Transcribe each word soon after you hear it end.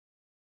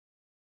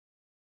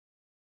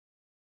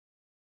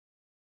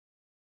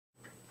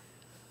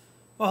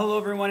Well, hello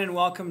everyone and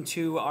welcome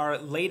to our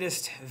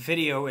latest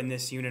video in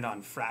this unit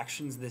on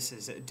fractions. This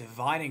is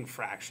dividing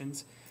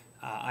fractions.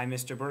 I'm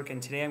Mr. Burke and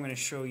today I'm going to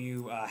show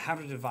you how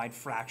to divide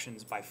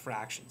fractions by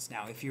fractions.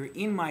 Now, if you're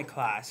in my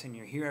class and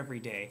you're here every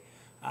day,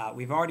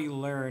 we've already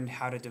learned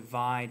how to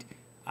divide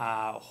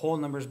whole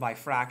numbers by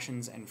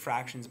fractions and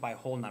fractions by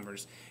whole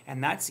numbers,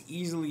 and that's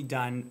easily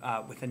done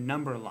with a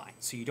number line.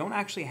 So you don't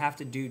actually have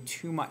to do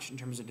too much in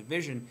terms of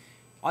division.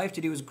 All you have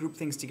to do is group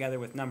things together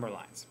with number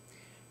lines.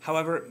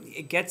 However,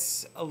 it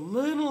gets a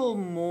little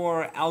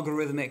more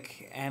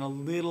algorithmic and a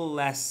little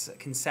less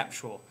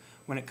conceptual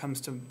when it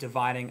comes to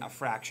dividing a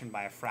fraction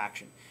by a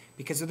fraction,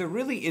 because there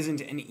really isn't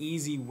an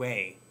easy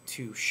way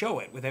to show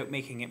it without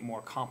making it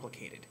more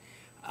complicated.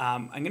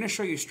 I'm going to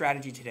show you a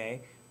strategy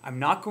today. I'm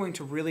not going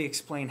to really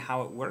explain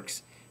how it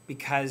works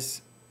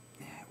because,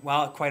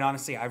 well, quite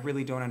honestly, I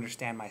really don't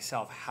understand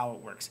myself how it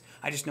works.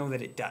 I just know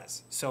that it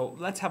does. So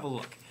let's have a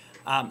look.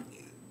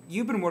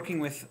 You've been working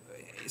with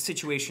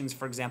situations,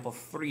 for example,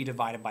 3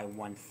 divided by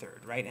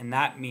 1/3, right? And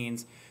that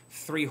means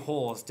 3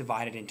 wholes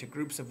divided into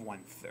groups of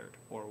 1/3,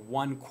 or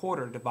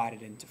 1/4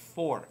 divided into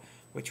 4,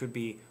 which would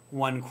be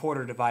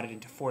 1/4 divided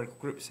into 4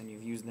 groups, and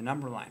you've used the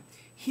number line.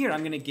 Here,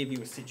 I'm going to give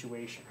you a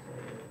situation.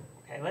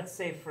 Okay, let's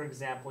say, for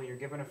example, you're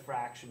given a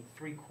fraction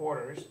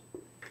 3/4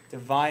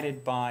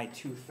 divided by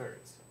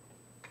 2/3.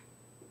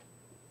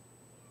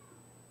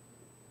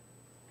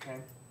 Okay,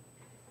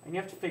 and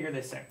you have to figure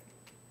this out.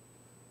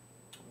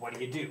 What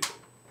do?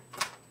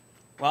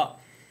 Well,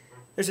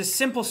 there's a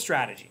simple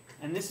strategy,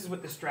 and this is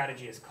what the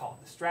strategy is called.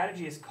 The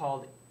strategy is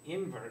called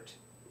invert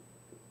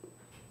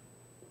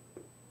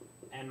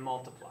and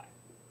multiply.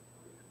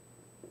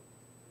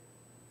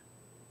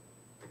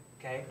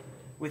 Okay?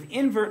 With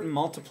invert and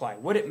multiply,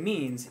 what it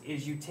means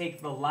is you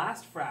take the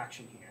last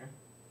fraction here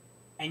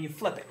and you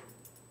flip it.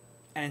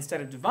 And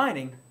instead of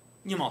dividing,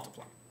 you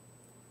multiply.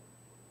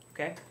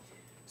 Okay?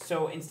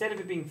 So instead of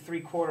it being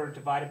 3/4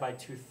 divided by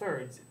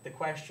 2/3, the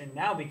question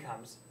now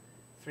becomes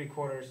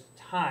 3/4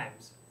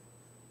 times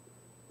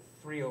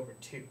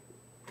 3/2.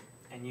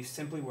 And you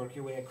simply work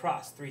your way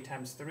across. 3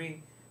 times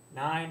 3,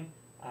 9,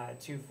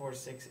 2, 4,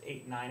 6,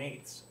 8,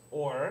 9/8.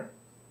 Or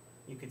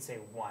you could say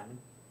 1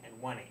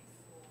 and 1/8.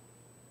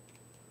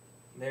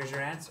 There's your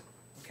answer.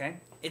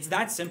 Okay? It's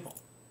that simple.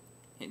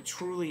 It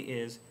truly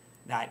is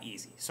that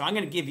easy. So I'm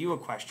going to give you a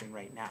question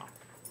right now.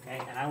 Okay?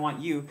 And I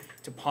want you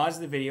to pause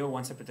the video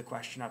once I put the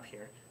question up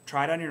here,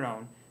 try it on your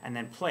own, and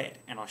then play it,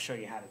 and I'll show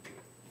you how to do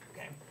it.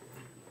 Okay?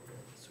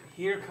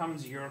 Here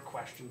comes your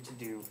question to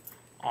do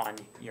on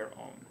your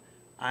own.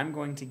 I'm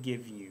going to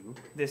give you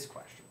this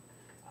question.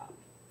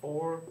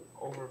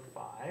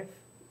 4/5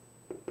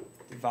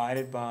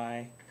 divided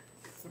by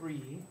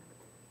 3.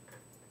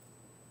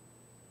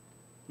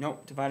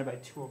 Nope, divided by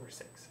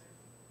 2/6.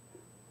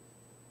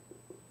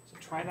 So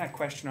try that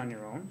question on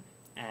your own,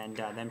 and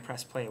then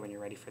press play when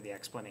you're ready for the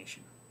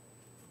explanation.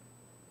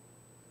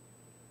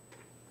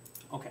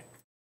 Okay.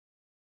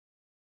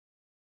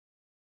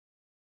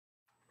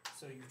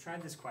 So you've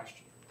tried this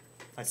question.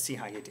 Let's see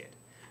how you did.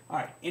 All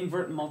right,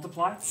 invert and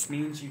multiply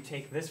means you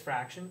take this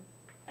fraction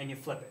and you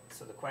flip it.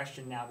 So the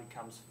question now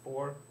becomes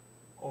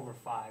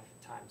 4/5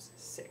 times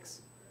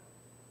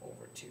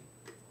 6/2.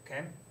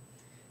 Okay?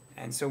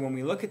 And so when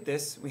we look at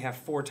this, we have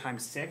 4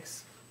 times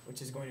 6, which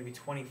is going to be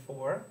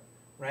 24,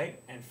 right?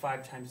 And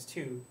 5 times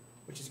 2,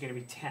 which is going to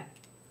be 10.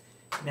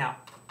 Now,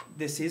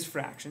 this is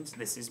fractions,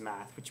 this is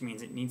math, which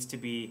means it needs to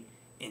be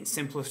in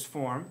simplest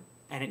form,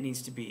 and it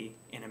needs to be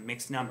in a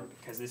mixed number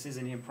because this is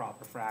an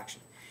improper fraction.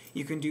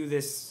 You can do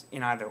this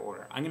in either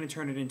order. I'm going to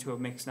turn it into a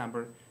mixed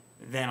number,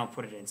 then I'll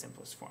put it in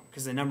simplest form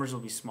because the numbers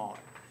will be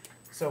smaller.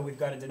 So we've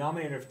got a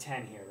denominator of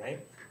 10 here,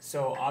 right?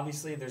 So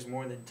obviously there's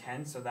more than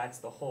 10, so that's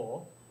the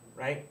whole,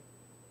 right?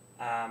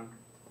 So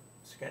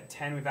we've got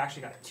 10, we've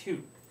actually got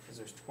 2 because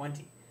there's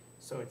 20.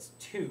 So it's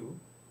 2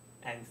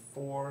 and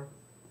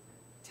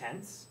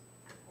 4/10,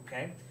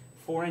 okay?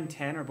 4 and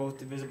 10 are both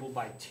divisible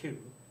by 2.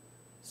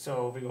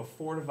 So if we go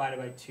 4 divided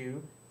by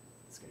 2,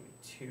 it's going to be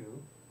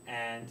 2.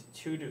 And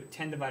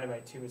 10 divided by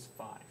 2 is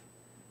 5.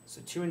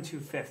 So 2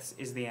 2/5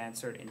 is the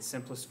answer in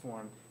simplest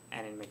form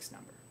and in mixed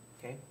number.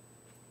 Okay?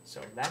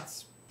 So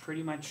that's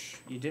pretty much,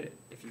 you did it.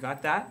 If you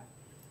got that,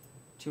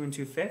 2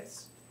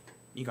 2/5,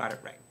 you got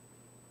it right.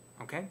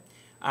 Okay?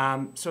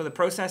 So the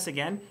process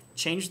again,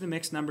 change the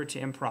mixed number to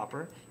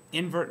improper,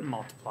 invert and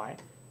multiply,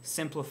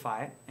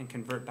 simplify it, and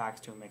convert back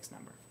to a mixed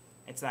number.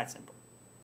 It's that simple.